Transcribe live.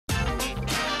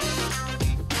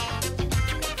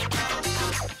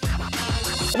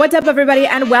What's up, everybody,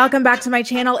 and welcome back to my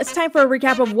channel. It's time for a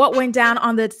recap of what went down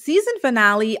on the season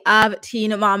finale of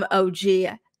Teen Mom OG.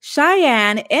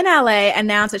 Cheyenne in LA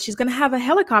announced that she's going to have a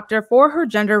helicopter for her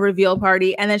gender reveal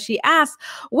party. And then she asked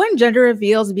when gender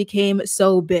reveals became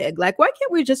so big. Like, why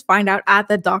can't we just find out at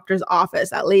the doctor's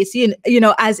office at least? You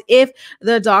know, as if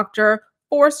the doctor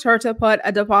forced her to put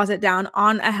a deposit down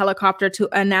on a helicopter to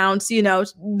announce, you know,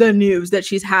 the news that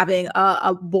she's having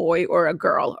a boy or a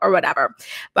girl or whatever.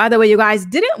 By the way, you guys,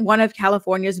 didn't one of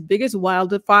California's biggest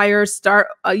wildfires start,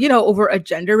 over a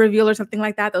gender reveal or something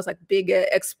like that? Those like big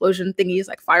explosion thingies,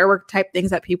 like firework type things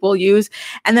that people use.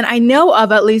 And then I know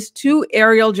of at least 2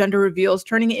 aerial gender reveals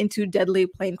turning into deadly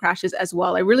plane crashes as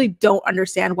well. I really don't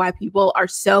understand why people are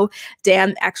so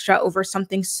damn extra over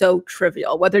something so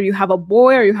trivial. Whether you have a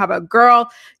boy or you have a girl,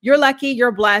 you're lucky,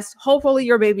 you're blessed. Hopefully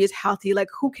your baby is healthy. Like,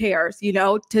 who cares, you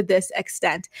know, to this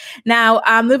extent. Now,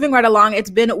 moving right along,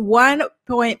 it's been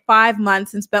 1.5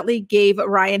 months since Bentley gave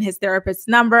Ryan his therapist's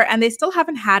number, and they still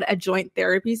haven't had a joint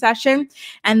therapy session.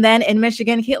 And then in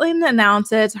Michigan, Catelynn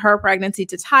announces her pregnancy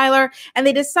to Tyler, and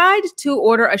they decide to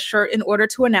order a shirt in order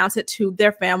to announce it to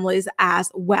their families as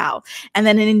well. And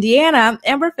then in Indiana,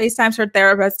 Amber FaceTimes her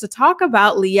therapist to talk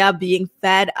about Leah being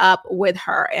fed up with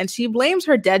her, and she blames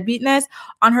her deadbeatness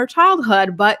on her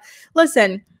childhood. But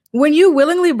listen, when you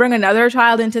willingly bring another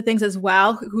child into things as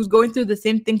well, who's going through the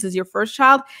same things as your first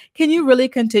child, can you really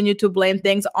continue to blame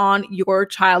things on your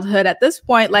childhood at this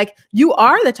point? Like, you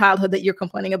are the childhood that you're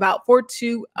complaining about for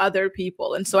 2 other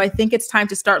people. And so I think it's time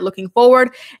to start looking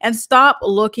forward and stop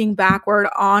looking backward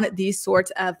on these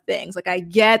sorts of things. Like, I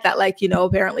get that, like, you know,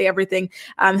 apparently everything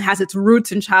has its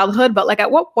roots in childhood, but like,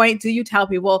 at what point do you tell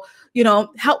people, you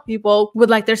know, help people with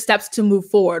like their steps to move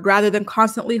forward rather than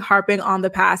constantly harping on the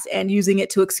past and using it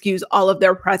to excuse all of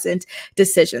their present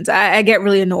decisions? I get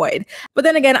really annoyed. But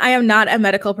then again, I am not a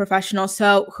medical professional,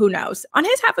 so who knows? On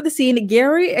his half of the scene,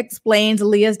 Gary explains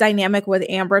Leah's dynamic with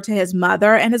Amber to his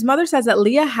mother, and his mother says that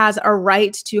Leah has a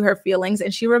right to her feelings,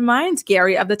 and she reminds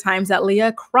Gary of the times that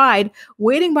Leah cried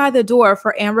waiting by the door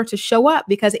for Amber to show up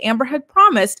because Amber had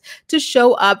promised to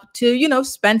show up to, you know,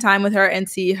 spend time with her and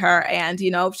see her, and, you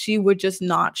know, she would just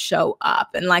not show up.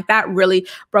 And like, that really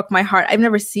broke my heart. I've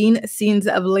never seen scenes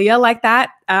of Leah like that.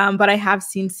 But I have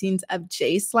seen scenes of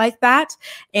Jace like that.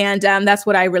 And that's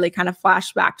what I really kind of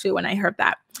flashed back to when I heard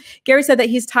that. Gary said that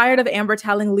he's tired of Amber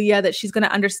telling Leah that she's going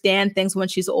to understand things when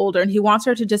she's older, and he wants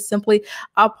her to just simply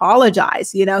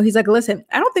apologize. You know, he's like, listen,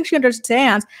 I don't think she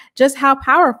understands just how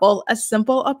powerful a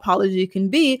simple apology can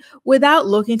be without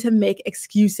looking to make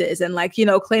excuses and, like, you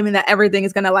know, claiming that everything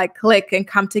is going to like click and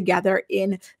come together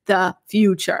in the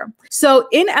future. So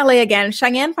in LA again,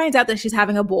 Cheyenne finds out that she's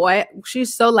having a boy.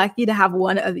 She's so lucky to have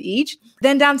one of each.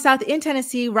 Then down south in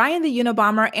Tennessee, Ryan the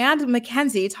Unabomber and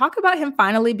Mackenzie talk about him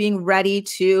finally being ready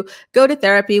to go to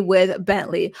therapy with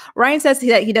Bentley. Ryan says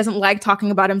that he doesn't like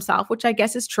talking about himself, which I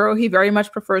guess is true. He very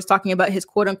much prefers talking about his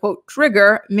quote unquote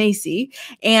trigger, Macy.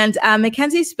 And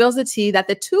Mackenzie spills the tea that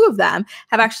the 2 of them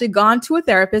have actually gone to a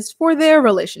therapist for their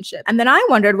relationship. And then I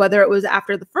wondered whether it was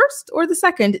after the first or the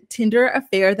second Tinder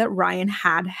affair that Ryan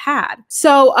had.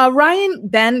 So Ryan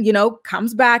then, you know,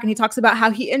 comes back and he talks about how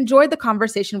he enjoyed the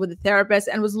conversation with the therapist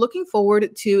and was looking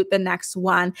forward to the next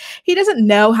one. He doesn't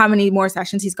know how many more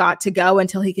sessions he's got to go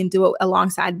until he can do it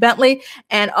alongside Bentley.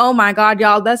 And oh my God,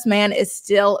 y'all, this man is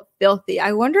still filthy.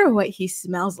 I wonder what he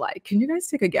smells like. Can you guys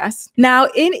take a guess? Now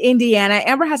in Indiana,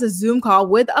 Amber has a Zoom call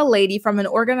with a lady from an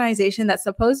organization that's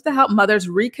supposed to help mothers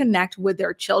reconnect with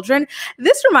their children.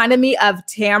 This reminded me of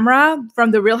Tamra from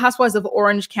the Real Housewives of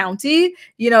Orange County,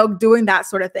 you know, doing that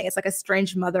sort of thing. It's like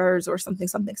Estranged Mothers or something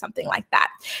like that.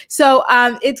 So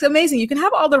it's amazing. You can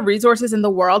have all the resources in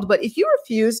the world, but if you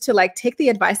refuse to like take the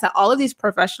advice that all of these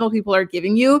professional people are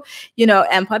giving you, you know,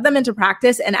 and put them into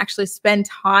practice and actually spend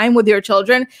time with your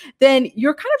children, then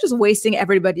you're kind of just wasting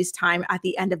everybody's time at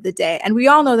the end of the day. And we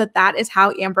all know that that is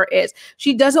how Amber is.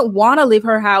 She doesn't want to leave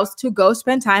her house to go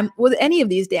spend time with any of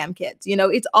these damn kids. You know,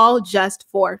 it's all just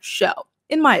for show,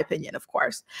 in my opinion, of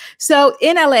course. So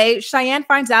in LA, Cheyenne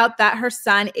finds out that her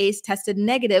son Ace tested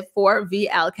negative for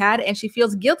VLCAD, and she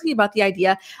feels guilty about the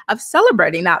idea of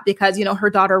celebrating that because, you know, her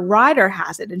daughter Ryder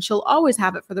has it and she'll always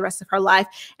have it for the rest of her life.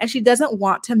 And she doesn't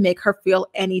want to make her feel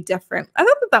any different. I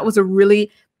thought that that was a really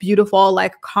beautiful,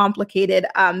 like complicated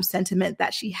sentiment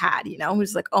that she had, you know, it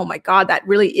was like, oh my God, that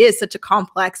really is such a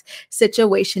complex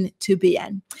situation to be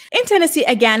in. In Tennessee,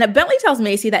 again, Bentley tells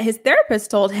Macy that his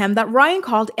therapist told him that Ryan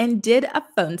called and did a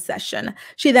phone session.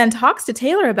 She then talks to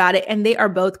Taylor about it, and they are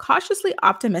both cautiously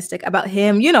optimistic about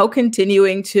him, you know,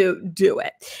 continuing to do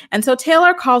it. And so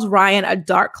Taylor calls Ryan a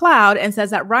dark cloud and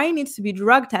says that Ryan needs to be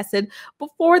drug tested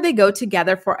before they go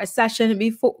together for a session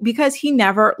because he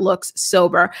never looks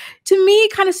sober. To me,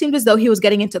 it kind of seemed as though he was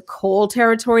getting into cold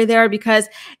territory there, because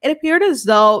it appeared as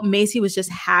though Macy was just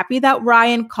happy that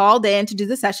Ryan called in to do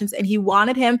the sessions and he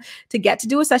wanted him to get to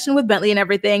do a session with Bentley and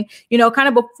everything, you know, kind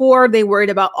of before they worried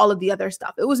about all of the other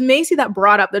stuff. It was Macy that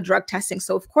brought up the drug testing.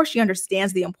 So of course she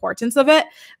understands the importance of it,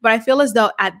 but I feel as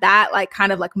though at that like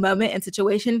kind of like moment and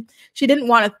situation, she didn't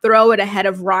want to throw it ahead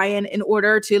of Ryan in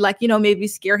order to like, you know, maybe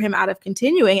scare him out of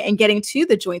continuing and getting to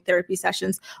the joint therapy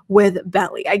sessions with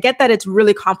Bentley. I get that it's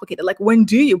really complicated. Like, when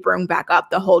do you bring back up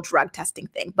the whole drug testing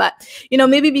thing? But, you know,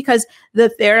 maybe because the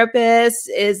therapist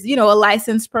is, you know, a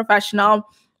licensed professional,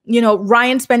 you know,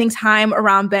 Ryan spending time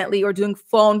around Bentley or doing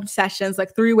phone sessions,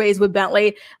 like 3 ways with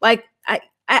Bentley, like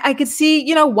I could see,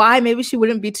 you know, why maybe she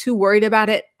wouldn't be too worried about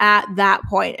it at that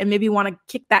point and maybe want to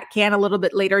kick that can a little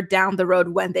bit later down the road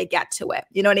when they get to it.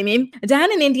 You know what I mean?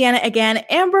 Down in Indiana again,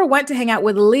 Amber went to hang out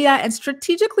with Leah and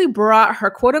strategically brought her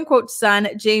quote unquote son,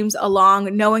 James,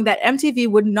 along, knowing that MTV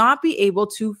would not be able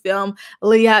to film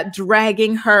Leah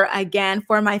dragging her again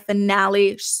for my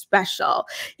finale special.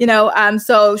 You know,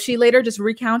 so she later just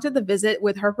recounted the visit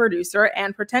with her producer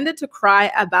and pretended to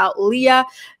cry about Leah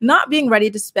not being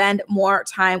ready to spend more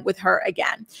time with her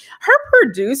again. Her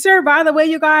producer, by the way,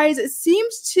 you guys,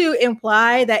 seems to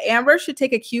imply that Amber should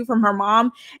take a cue from her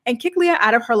mom and kick Leah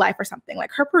out of her life or something. Like,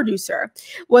 her producer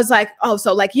was like, oh,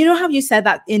 so like, you know how you said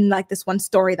that in like this one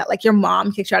story that like your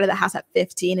mom kicked you out of the house at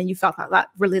 15 and you felt that that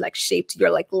really like shaped your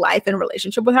like life and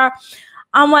relationship with her?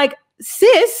 I'm like,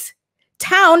 sis,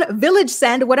 town, village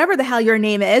send, whatever the hell your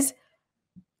name is,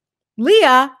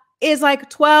 Leah is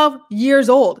like 12 years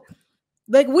old.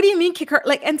 Like, what do you mean kick her?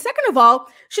 Like, and second of all,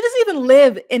 she doesn't even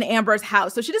live in Amber's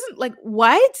house. So she doesn't like,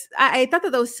 what? I thought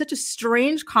that was such a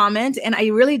strange comment and I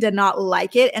really did not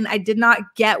like it. And I did not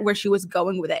get where she was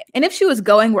going with it. And if she was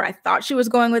going where I thought she was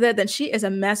going with it, then she is a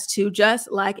mess too, just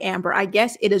like Amber. I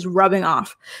guess it is rubbing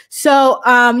off. So,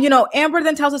 you know, Amber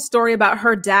then tells a story about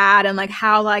her dad and like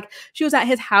how like she was at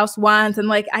his house once and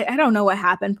like, I don't know what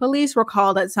happened. Police were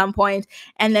called at some point,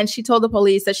 and then she told the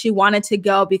police that she wanted to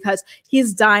go because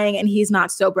he's dying and he's not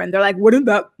sober. And they're like, wouldn't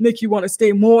that make you want to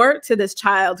stay more to this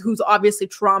child who's obviously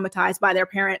traumatized by their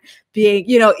parent being,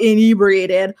 you know,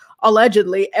 inebriated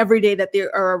allegedly every day that they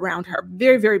are around her?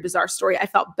 Very, very bizarre story. I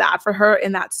felt bad for her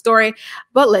in that story.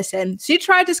 But listen, she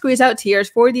tried to squeeze out tears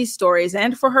for these stories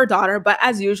and for her daughter, but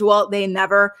as usual, they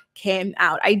never came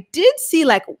out. I did see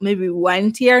like maybe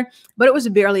one tear, but it was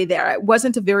barely there. It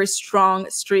wasn't a very strong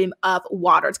stream of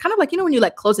water. It's kind of like, you know, when you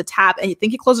like close a tap and you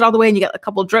think you close it all the way and you get a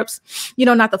couple drips, you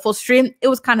know, not the full stream. It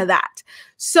was kind of that.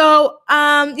 So,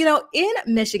 you know, in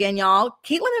Michigan, y'all,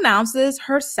 Catelynn announces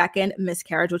her second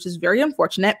miscarriage, which is very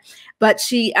unfortunate, but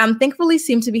she thankfully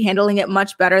seemed to be handling it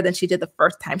much better than she did the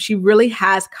first time. She really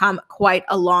has come quite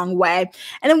a long way.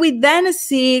 And then we then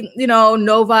see, you know,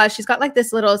 Nova, she's got like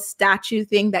this little statue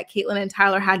thing that Catelynn and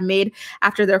Tyler had made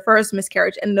after their first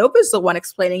miscarriage. And Nova's the one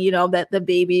explaining, you know, that the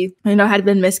baby, you know, had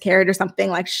been miscarried or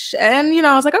something like, and, you know,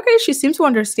 I was like, okay, she seems to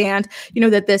understand, you know,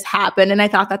 that this happened. And I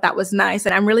thought that that was nice.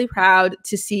 And I'm really proud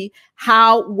to see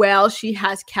how well she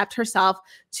has kept herself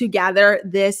together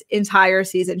this entire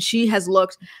season. She has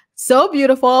looked so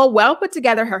beautiful, well put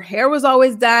together. Her hair was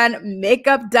always done,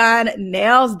 makeup done,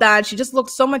 nails done. She just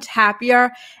looked so much happier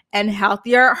and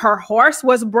healthier. Her horse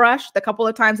was brushed the couple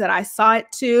of times that I saw it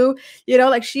too. You know,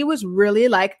 like she was really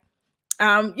like,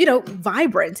 you know,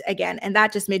 vibrant again. And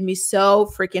that just made me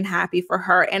so freaking happy for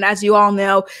her. And as you all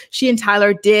know, she and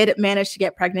Tyler did manage to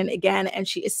get pregnant again. And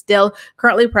she is still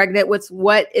currently pregnant with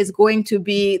what is going to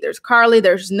be, there's Carly,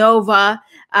 there's Nova,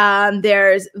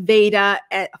 there's Veda,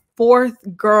 and fourth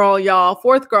girl, y'all,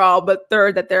 fourth girl, but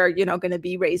third that they're, you know, going to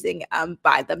be raising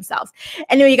by themselves.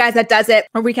 Anyway, you guys, that does it.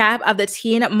 A recap of the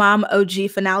Teen Mom OG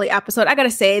finale episode. I got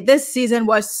to say, this season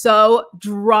was so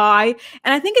dry,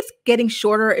 and I think it's getting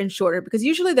shorter and shorter because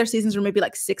usually their seasons are maybe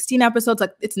like 16 episodes,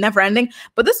 like it's never ending,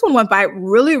 but this one went by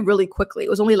really, really quickly.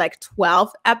 It was only like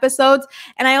 12 episodes.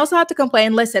 And I also have to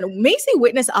complain, listen, Macy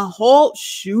witnessed a whole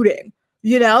shooting,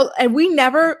 you know, and we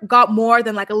never got more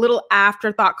than like a little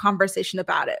afterthought conversation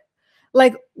about it.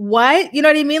 Like, what? You know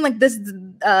what I mean? Like this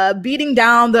beating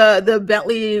down the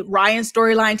Bentley Ryan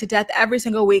storyline to death every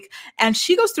single week. And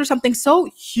she goes through something so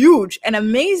huge and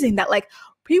amazing that like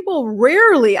people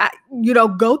rarely,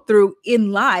 go through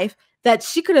in life that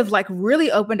she could have like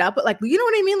really opened up, but like, you know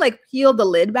what I mean? Like peeled the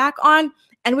lid back on.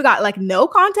 And we got like no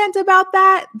content about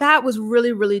that. That was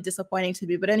really, really disappointing to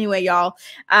me. But anyway, y'all,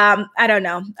 I don't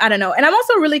know. And I'm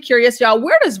also really curious, y'all,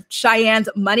 where does Cheyenne's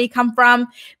money come from?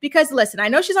 Because listen, I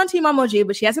know she's on Team Mom OG,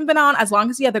 but she hasn't been on as long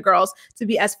as the other girls to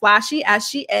be as flashy as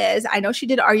she is. I know she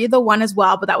did Are You the One as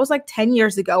well, but that was like 10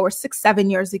 years ago or 7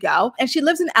 years ago. And she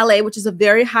lives in LA, which is a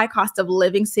very high cost of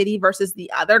living city versus the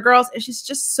other girls. And she's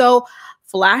just so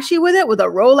flashy with it, with the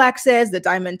Rolexes, the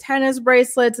diamond tennis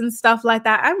bracelets and stuff like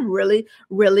that. I'm really,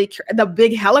 really the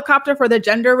big helicopter for the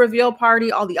gender reveal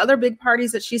party, all the other big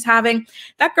parties that she's having.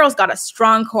 That girl's got a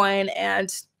strong coin,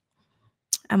 and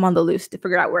I'm on the loose to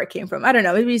figure out where it came from. I don't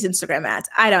know. Maybe it's Instagram ads.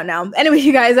 I don't know. Anyway,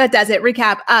 you guys, that does it.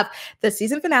 Recap of the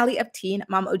season finale of Teen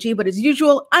Mom OG. But as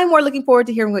usual, I'm more looking forward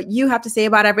to hearing what you have to say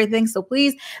about everything. So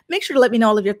please make sure to let me know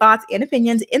all of your thoughts and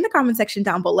opinions in the comment section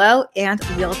down below, and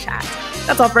we'll chat.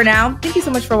 That's all for now. Thank you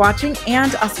so much for watching,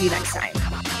 and I'll see you next time.